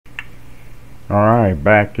Alright,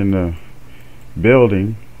 back in the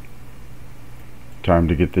building. Time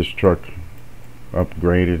to get this truck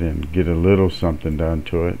upgraded and get a little something done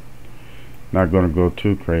to it. Not going to go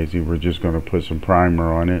too crazy. We're just going to put some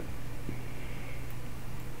primer on it,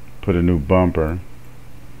 put a new bumper,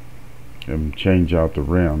 and change out the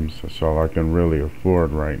rims. That's all I can really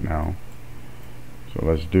afford right now. So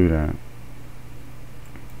let's do that.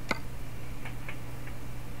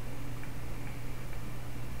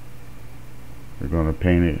 We're going to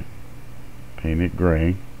paint it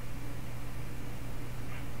gray.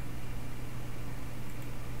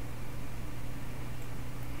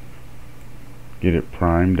 Get it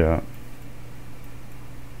primed up.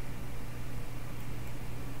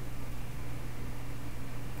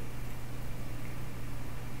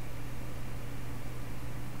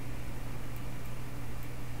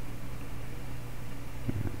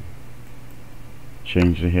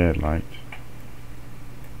 Change the headlights.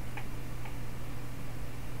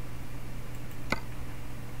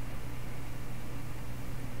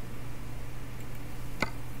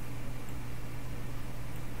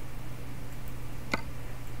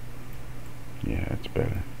 Yeah, that's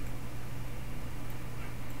better.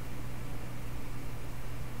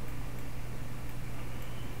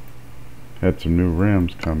 Had some new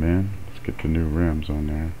rims come in. Let's get the new rims on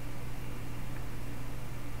there.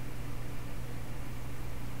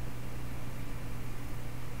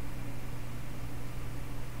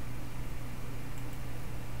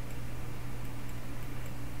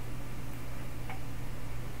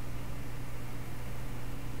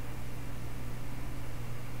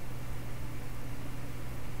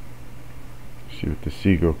 See what the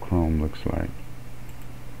Seagull Chrome looks like.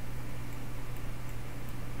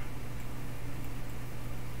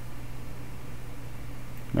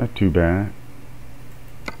 Not too bad.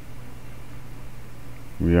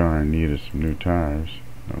 We are in need of some new tires.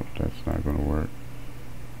 Nope, that's not going to work.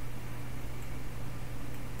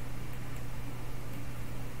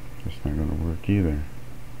 That's not going to work either.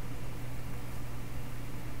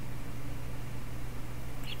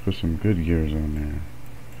 Let's put some Goodyears on there.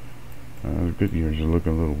 Those Goodyears are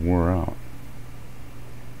looking a little wore out.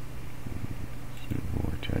 Let's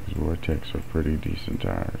see, Vortex are pretty decent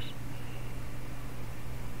tires.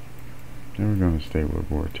 Then we're going to stay with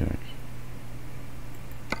Vortex.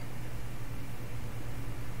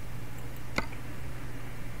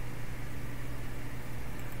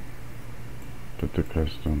 Put the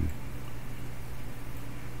custom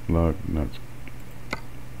lug nut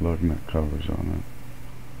covers on it.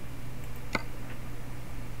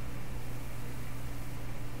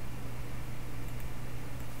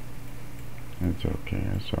 That's okay,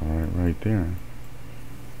 that's alright right there.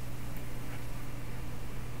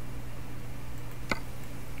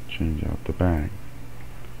 Change out the back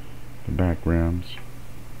rims.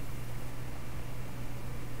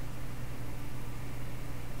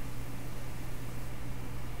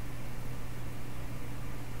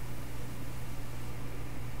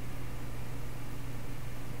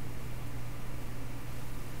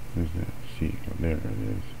 Where's that Seagull? There it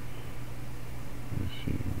is. Let's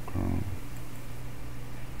see, Chrome.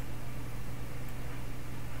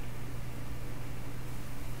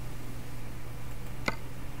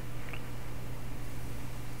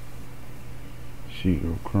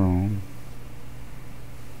 Seagull Chrome.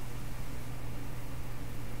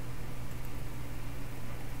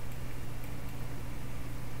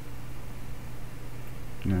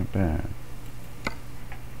 Not bad.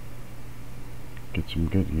 Get some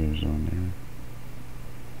Goodyears on there.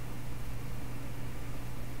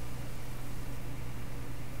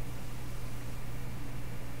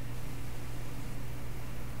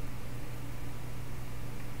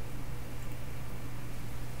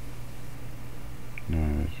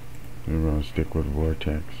 No, we're going to stick with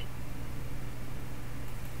Vortex.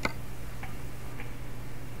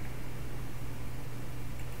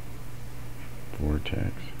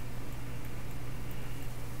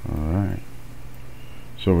 Alright.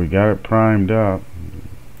 So we got it primed up.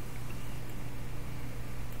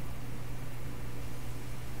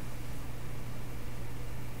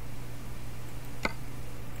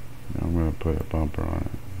 Now I'm going to put a bumper on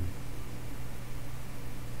it.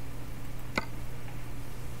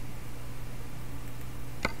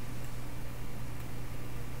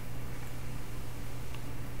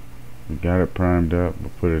 We got it primed up.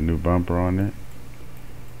 We'll put a new bumper on it.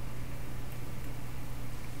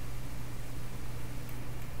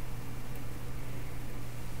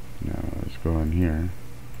 Now let's go in here.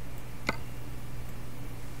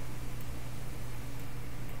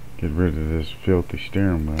 Get rid of this filthy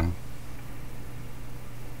steering wheel.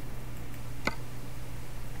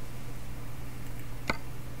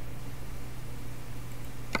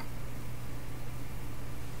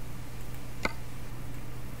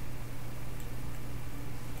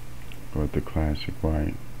 with the classic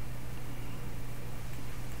white.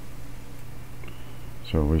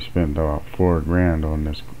 So we spent about $4 grand on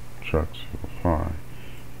this truck so far.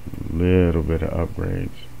 A little bit of upgrades,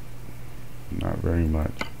 not very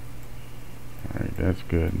much. Alright, that's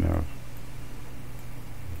good enough.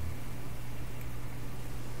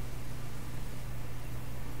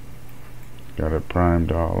 Got it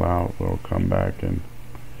primed all out. We'll come back and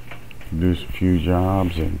do a few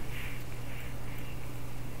jobs and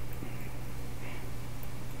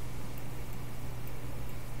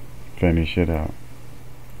finish it out.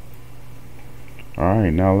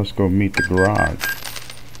 Alright, now let's go meet the garage.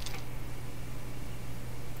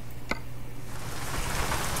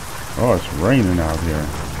 Oh, it's raining out here.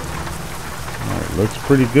 Alright, looks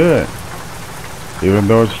pretty good. Even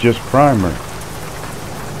though it's just primer.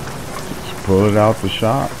 Let's pull it out the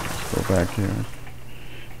shop. Let's go back here.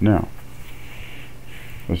 Now,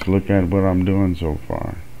 let's look at what I'm doing so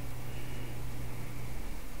far.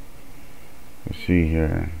 Let's see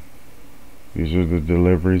here. These are the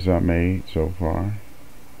deliveries I made so far.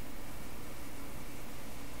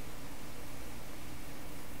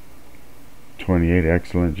 $28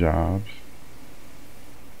 excellent jobs.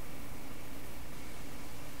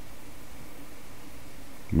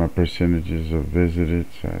 My percentages of visited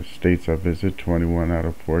states I visit, 21 out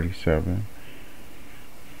of 47.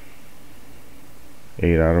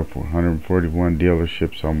 8 out of 141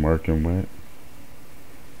 dealerships I'm working with.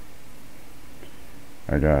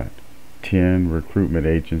 I got 10 recruitment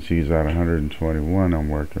agencies out of 121 I'm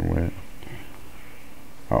working with.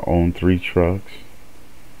 I own 3 trucks.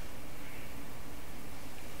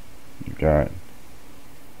 Got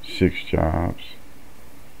 6 jobs.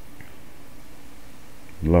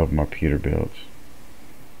 Love my Peterbilts.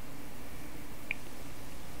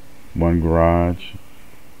 1 garage.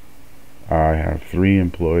 I have 3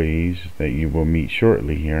 employees that you will meet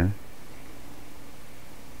shortly here.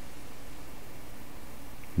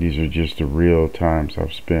 These are just the real times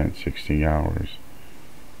I've spent, 60 hours.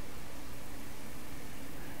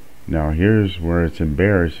 Now here's where it's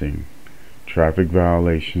embarrassing. Traffic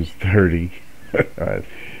violations, 30. I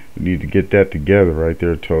need to get that together right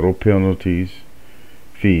there. Total penalties,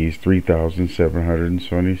 fees,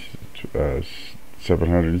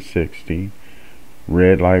 3,760.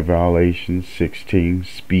 Red light violations, 16.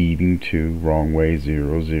 Speeding, 2. Wrong way,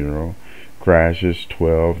 0. Crashes,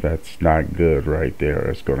 12. That's not good right there.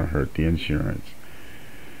 That's going to hurt the insurance.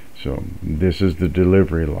 So this is the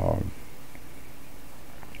delivery log.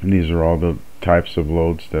 And these are all the types of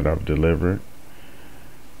loads that I've delivered.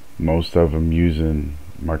 Most of them using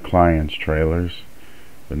my clients' trailers.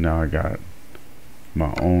 But now I got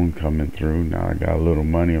my own coming through. Now I got a little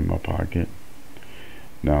money in my pocket.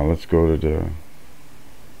 Now let's go to the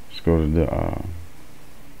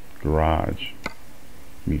garage.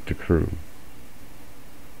 Meet the crew.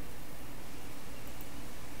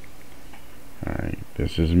 Alright,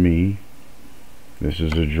 this is me. This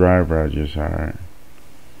is a driver I just hired.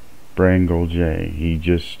 Brangle J. He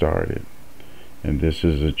just started. And this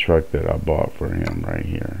is a truck that I bought for him right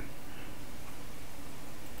here.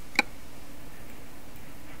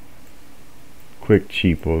 Quick,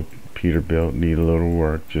 cheapo Peterbilt. Need a little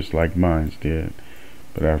work, just like mine's did.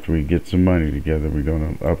 But after we get some money together, we're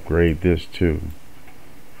going to upgrade this too.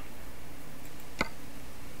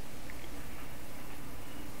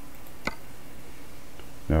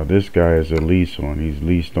 Now this guy is a lease on. He's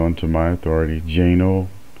leased onto my authority. Gino.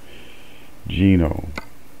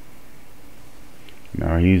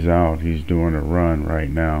 Now he's out. He's doing a run right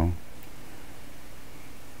now.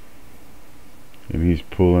 And he's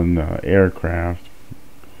pulling the aircraft.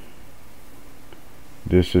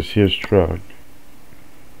 This is his truck.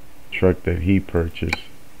 Truck that he purchased.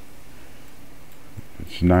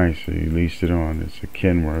 It's nice. He leased it on. It's a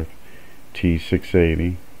Kenworth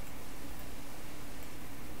T680.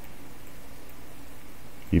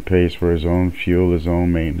 He pays for his own fuel, his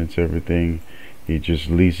own maintenance, everything. He just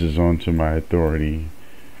leases onto my authority.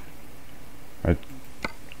 I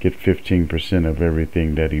get 15% of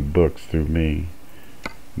everything that he books through me.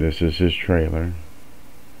 This is his trailer.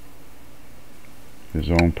 His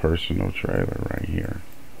own personal trailer right here.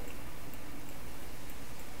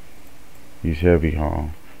 He's heavy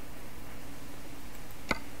haul.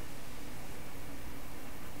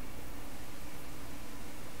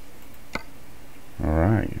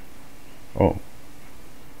 Alright. Oh,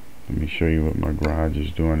 let me show you what my garage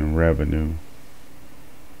is doing in revenue.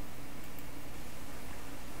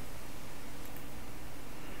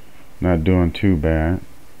 Not doing too bad.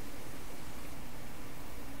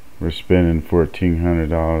 We're spending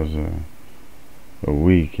 $1,400 a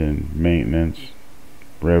week in maintenance.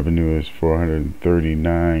 Revenue is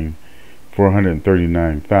 $439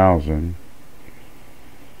 $439,000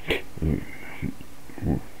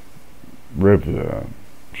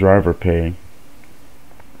 driver pay.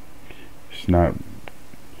 It's not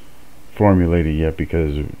formulated yet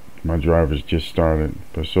because my drivers just started,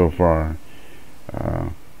 but so far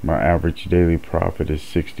my average daily profit is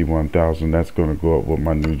 $61,000. That's going to go up with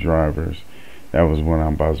my new drivers. That was when I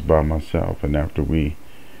was by myself, and after we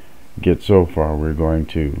get so far, we're going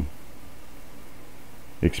to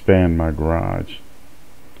expand my garage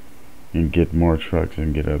and get more trucks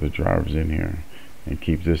and get other drivers in here and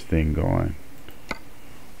keep this thing going.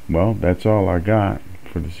 Well, that's all I got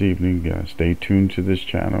for this evening. Stay tuned to this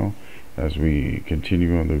channel as we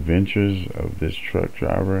continue on the adventures of this truck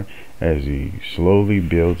driver as he slowly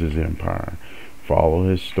builds his empire. Follow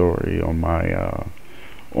his story on my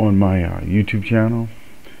YouTube channel.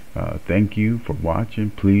 Thank you for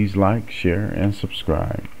watching. Please like, share, and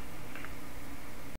subscribe.